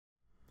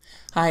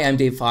Hi, I'm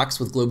Dave Fox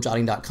with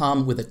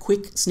Globejotting.com with a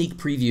quick sneak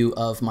preview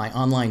of my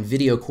online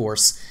video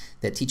course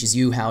that teaches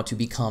you how to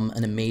become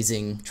an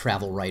amazing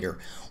travel writer.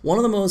 One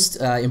of the most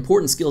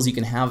important skills you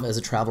can have as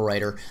a travel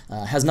writer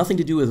has nothing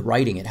to do with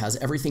writing. It has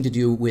everything to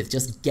do with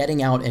just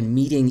getting out and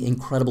meeting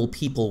incredible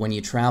people when you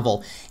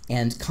travel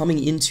and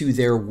coming into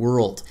their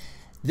world.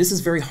 This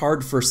is very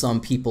hard for some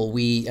people.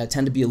 We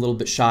tend to be a little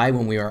bit shy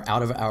when we are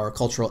out of our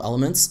cultural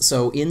elements.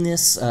 So in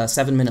this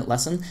 7-minute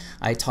lesson,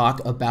 I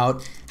talk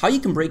about how you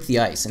can break the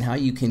ice and how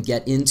you can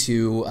get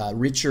into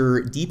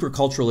richer, deeper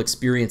cultural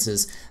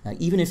experiences,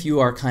 even if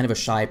you are kind of a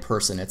shy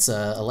person. It's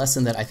a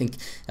lesson that I think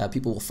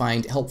people will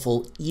find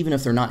helpful, even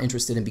if they're not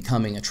interested in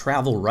becoming a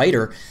travel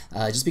writer,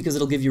 just because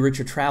it'll give you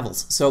richer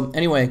travels. So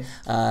anyway,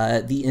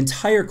 the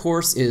entire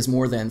course is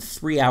more than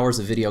 3 hours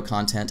of video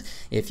content.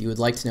 If you would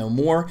like to know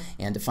more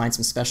and to find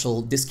some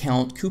special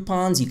discount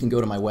coupons, you can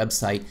go to my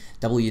website,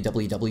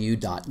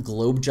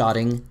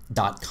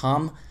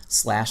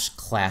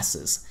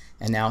 www.globejotting.com/classes.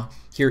 And now,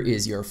 here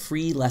is your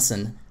free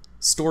lesson,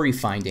 Story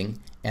Finding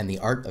and the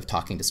Art of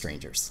Talking to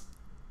Strangers.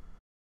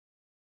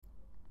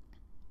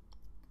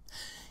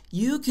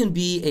 You can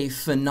be a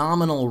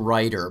phenomenal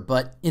writer,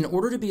 but in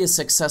order to be a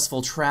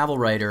successful travel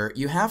writer,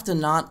 you have to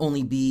not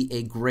only be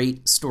a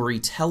great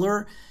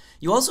storyteller,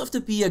 you also have to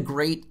be a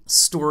great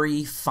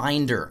story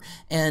finder.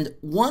 And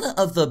one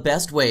of the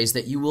best ways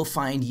that you will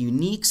find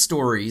unique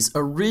stories,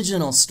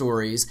 original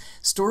stories,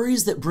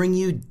 stories that bring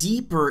you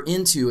deeper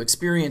into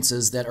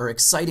experiences that are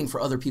exciting for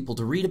other people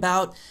to read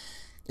about,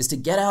 is to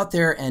get out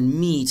there and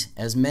meet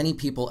as many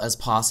people as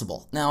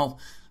possible. Now,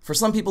 for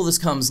some people this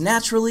comes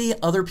naturally.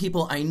 Other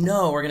people I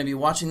know are going to be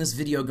watching this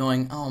video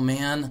going, oh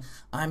man,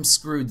 I'm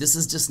screwed. This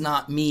is just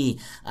not me.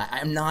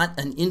 I'm not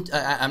an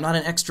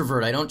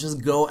extrovert. I don't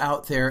just go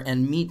out there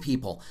and meet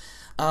people.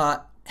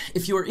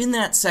 If you're in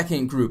that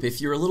second group,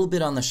 if you're a little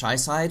bit on the shy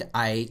side,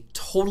 I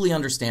totally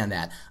understand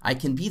that. I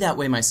can be that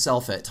way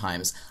myself at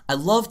times. I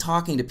love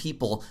talking to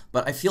people,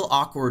 but I feel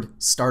awkward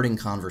starting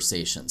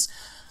conversations.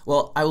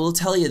 Well, I will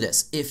tell you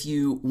this, if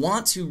you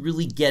want to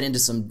really get into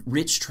some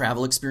rich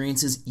travel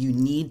experiences, you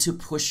need to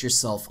push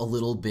yourself a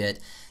little bit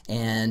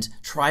and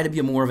try to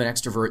be more of an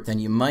extrovert than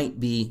you might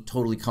be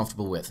totally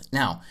comfortable with.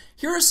 Now,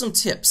 here are some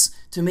tips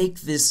to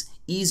make this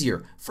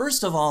easier.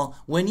 First of all,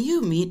 when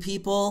you meet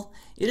people,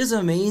 it is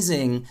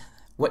amazing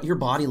what your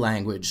body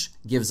language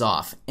gives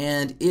off.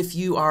 And if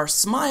you are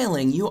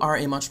smiling, you are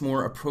a much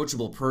more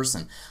approachable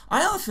person.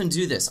 I often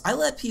do this. I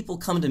let people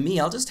come to me.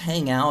 I'll just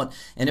hang out,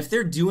 and if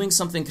they're doing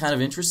something kind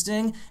of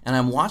interesting and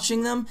I'm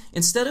watching them,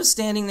 instead of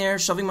standing there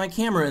shoving my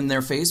camera in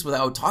their face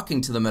without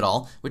talking to them at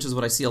all, which is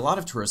what I see a lot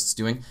of tourists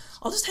doing,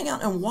 I'll just hang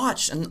out and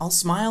watch, and I'll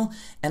smile,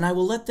 and I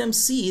will let them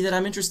see that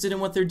I'm interested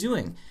in what they're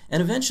doing.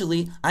 And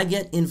eventually, I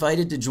get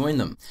invited to join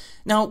them.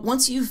 Now,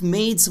 once you've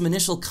made some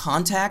initial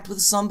contact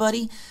with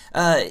somebody,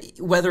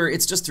 whether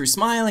it's just through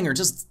smiling or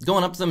just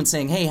going up to them and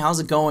saying, hey, how's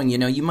it going? You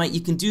know,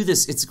 you can do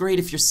this. It's great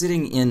if you're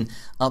sitting in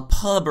a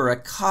pub or a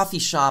coffee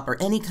shop or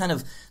any kind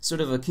of sort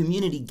of a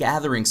community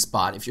gathering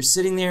spot. If you're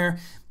sitting there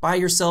by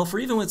yourself or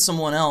even with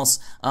someone else,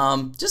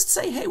 just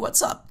say, hey,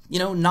 what's up? You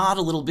know, nod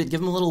a little bit, give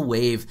them a little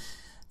wave.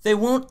 They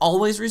won't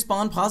always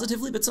respond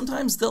positively, but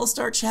sometimes they'll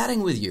start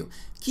chatting with you.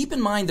 Keep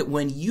in mind that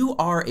when you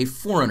are a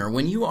foreigner,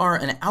 when you are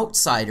an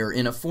outsider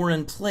in a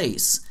foreign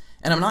place,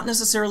 and I'm not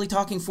necessarily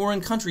talking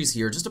foreign countries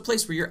here, just a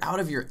place where you're out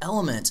of your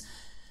element,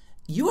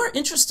 you are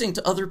interesting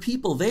to other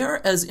people. They are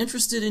as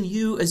interested in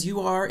you as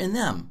you are in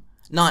them.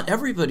 Not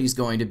everybody's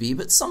going to be,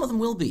 but some of them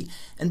will be.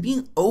 And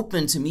being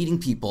open to meeting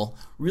people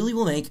really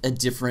will make a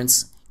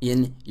difference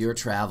in your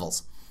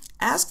travels.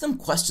 Ask them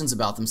questions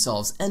about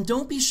themselves, and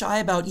don't be shy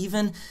about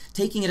even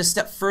taking it a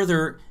step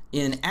further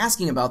in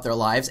asking about their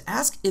lives.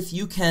 Ask if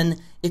you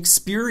can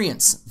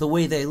experience the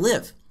way they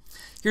live.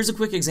 Here's a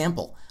quick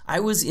example.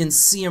 I was in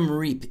Siem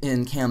Reap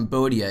in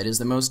Cambodia. It is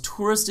the most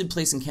touristed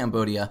place in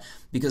Cambodia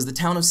because the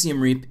town of Siem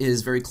Reap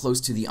is very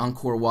close to the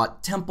Angkor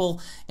Wat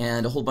Temple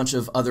and a whole bunch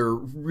of other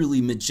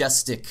really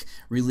majestic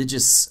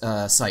religious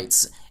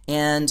sites.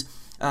 And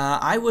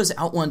I was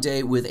out one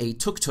day with a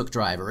tuk-tuk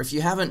driver. If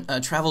you haven't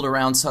traveled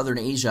around Southern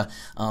Asia,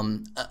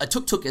 a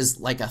tuk-tuk is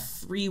like a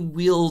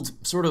 3-wheeled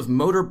sort of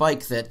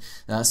motorbike that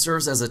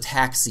serves as a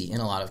taxi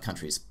in a lot of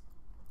countries.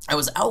 I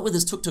was out with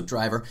this tuk-tuk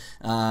driver.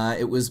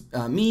 It was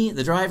me,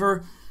 the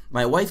driver,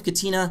 my wife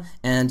Katina,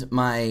 and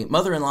my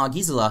mother-in-law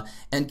Gisela.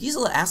 And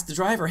Gisela asked the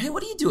driver, hey,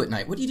 what do you do at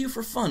night? What do you do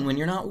for fun when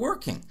you're not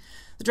working?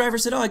 The driver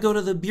said, oh, I go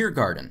to the beer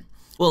garden.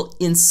 Well,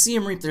 in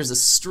Siem Reap, there's a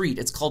street.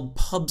 It's called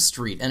Pub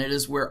Street, and it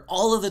is where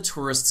all of the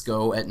tourists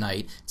go at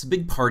night. It's a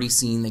big party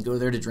scene. They go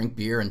there to drink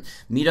beer and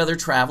meet other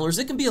travelers.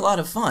 It can be a lot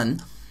of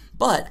fun,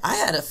 but I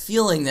had a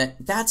feeling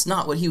that that's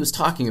not what he was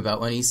talking about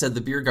when he said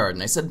the beer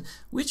garden. I said,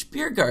 which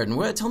beer garden?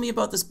 Tell me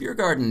about this beer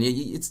garden.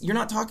 You're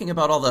not talking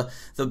about all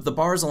the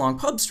bars along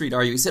Pub Street,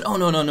 are you? He said, oh,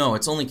 no,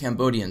 it's only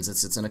Cambodians.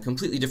 It's in a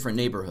completely different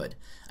neighborhood.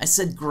 I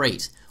said,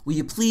 great. Will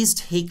you please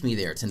take me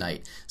there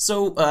tonight?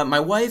 So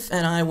my wife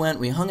and I went,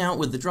 we hung out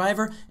with the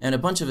driver and a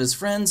bunch of his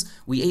friends.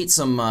 We ate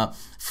some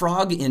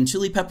frog in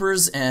chili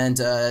peppers and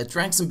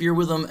drank some beer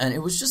with them, and it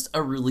was just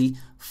a really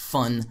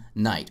fun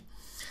night.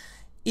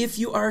 If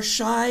you are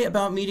shy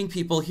about meeting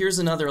people, here's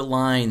another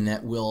line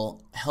that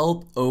will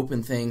help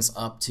open things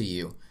up to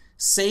you.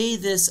 Say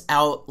this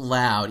out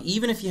loud.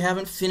 Even if you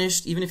haven't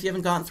finished, even if you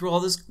haven't gotten through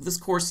all this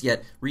course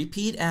yet,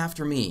 repeat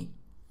after me.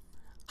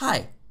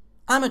 Hi,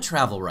 I'm a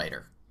travel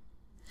writer.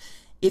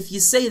 If you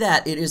say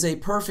that, it is a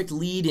perfect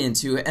lead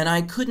into, and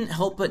I couldn't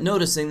help but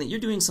noticing that you're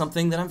doing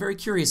something that I'm very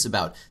curious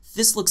about.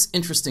 This looks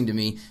interesting to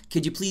me.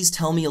 Could you please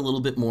tell me a little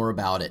bit more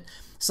about it?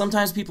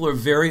 Sometimes people are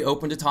very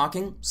open to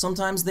talking,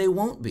 sometimes they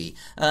won't be,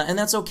 and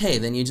that's okay.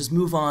 Then you just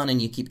move on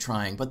and you keep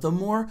trying. But the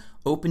more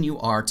open you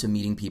are to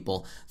meeting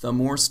people, the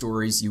more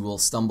stories you will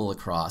stumble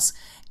across.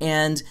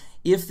 And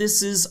if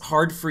this is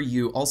hard for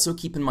you, also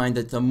keep in mind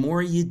that the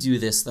more you do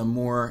this, the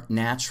more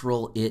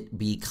natural it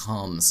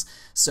becomes.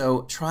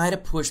 So try to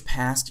push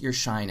past your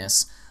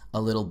shyness a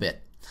little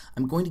bit.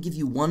 I'm going to give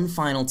you one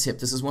final tip.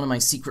 This is one of my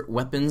secret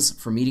weapons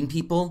for meeting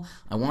people.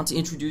 I want to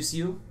introduce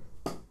you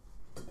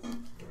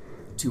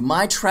to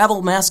my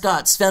travel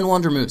mascot, Sven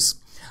Wondermoose.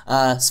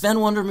 Sven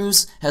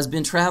Wondermoose has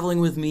been traveling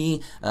with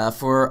me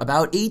for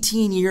about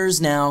 18 years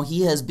now.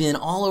 He has been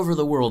all over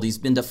the world. He's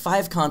been to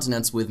 5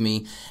 continents with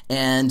me,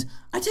 and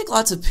I take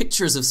lots of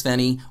pictures of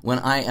Svenny when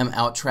I am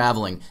out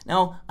traveling.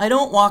 Now, I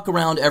don't walk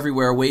around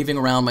everywhere waving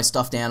around my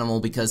stuffed animal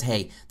because,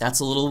 hey, that's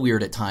a little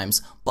weird at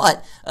times.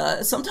 But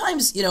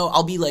sometimes,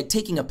 I'll be like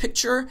taking a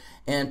picture,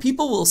 and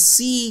people will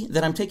see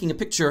that I'm taking a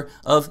picture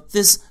of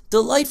this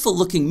delightful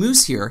looking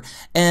moose here,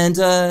 and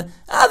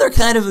they're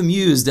kind of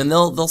amused, and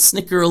they'll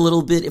snicker a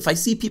little bit. If I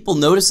see people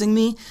noticing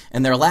me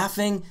and they're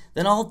laughing,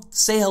 then I'll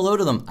say hello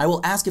to them. I will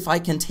ask if I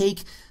can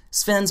take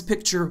Sven's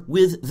picture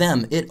with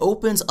them. It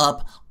opens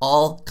up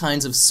all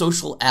kinds of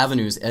social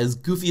avenues, as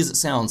goofy as it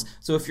sounds.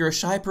 So if you're a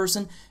shy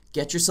person,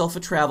 get yourself a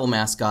travel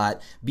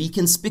mascot. Be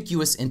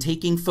conspicuous in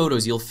taking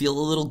photos. You'll feel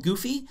a little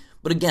goofy,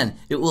 but again,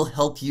 it will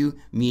help you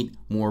meet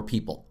more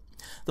people.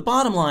 The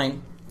bottom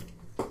line,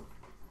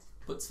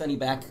 put Svenny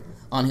back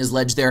on his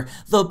ledge there.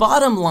 The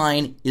bottom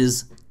line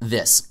is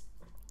this.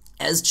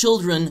 As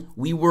children,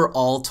 we were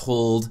all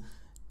told,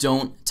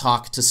 don't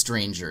talk to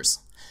strangers.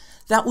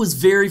 That was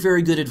very,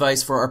 very good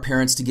advice for our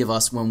parents to give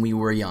us when we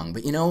were young.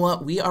 But you know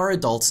what? We are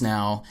adults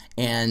now,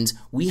 and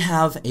we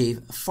have a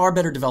far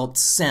better developed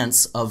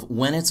sense of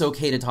when it's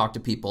okay to talk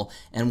to people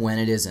and when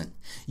it isn't.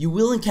 You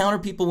will encounter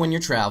people when you're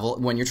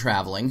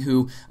traveling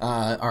who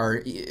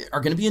are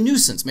going to be a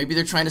nuisance. Maybe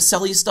they're trying to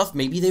sell you stuff.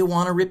 Maybe they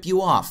want to rip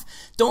you off.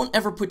 Don't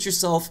ever put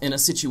yourself in a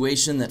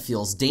situation that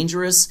feels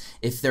dangerous.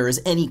 If there is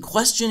any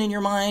question in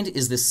your mind,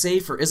 is this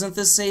safe or isn't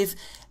this safe?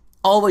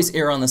 Always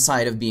err on the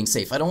side of being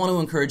safe. I don't want to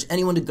encourage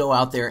anyone to go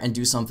out there and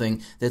do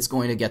something that's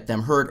going to get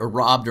them hurt or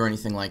robbed or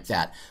anything like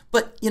that.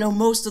 But,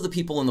 most of the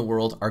people in the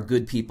world are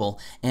good people,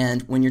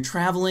 and when you're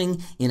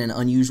traveling in an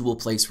unusual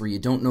place where you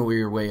don't know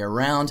your way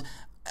around,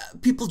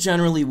 people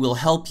generally will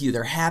help you.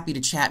 They're happy to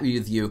chat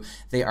with you.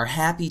 They are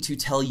happy to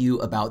tell you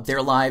about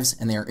their lives,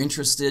 and they are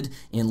interested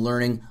in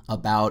learning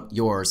about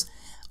yours.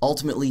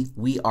 Ultimately,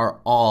 we are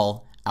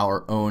all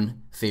our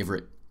own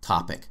favorite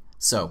topic.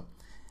 So,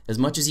 as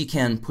much as you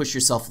can, push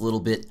yourself a little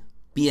bit,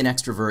 be an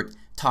extrovert,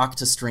 talk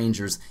to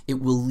strangers. It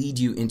will lead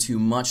you into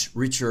much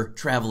richer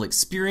travel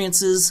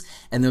experiences,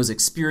 and those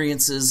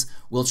experiences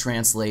will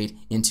translate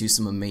into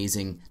some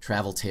amazing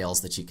travel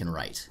tales that you can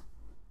write.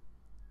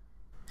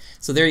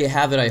 So there you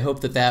have it. I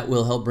hope that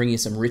will help bring you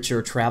some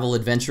richer travel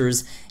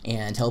adventures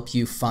and help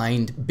you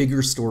find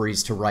bigger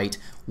stories to write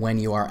when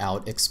you are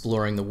out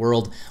exploring the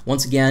world.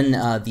 Once again,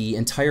 the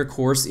entire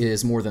course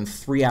is more than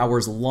 3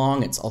 hours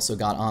long. It's also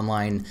got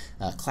online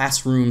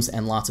classrooms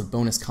and lots of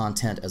bonus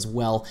content as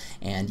well,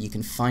 and you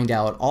can find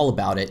out all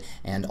about it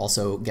and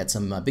also get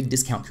some big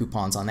discount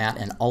coupons on that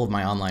and all of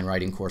my online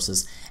writing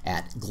courses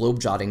at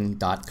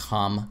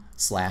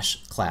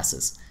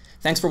globejotting.com/classes.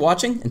 Thanks for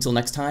watching. Until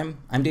next time,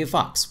 I'm Dave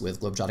Fox with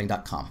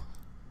Globejotting.com.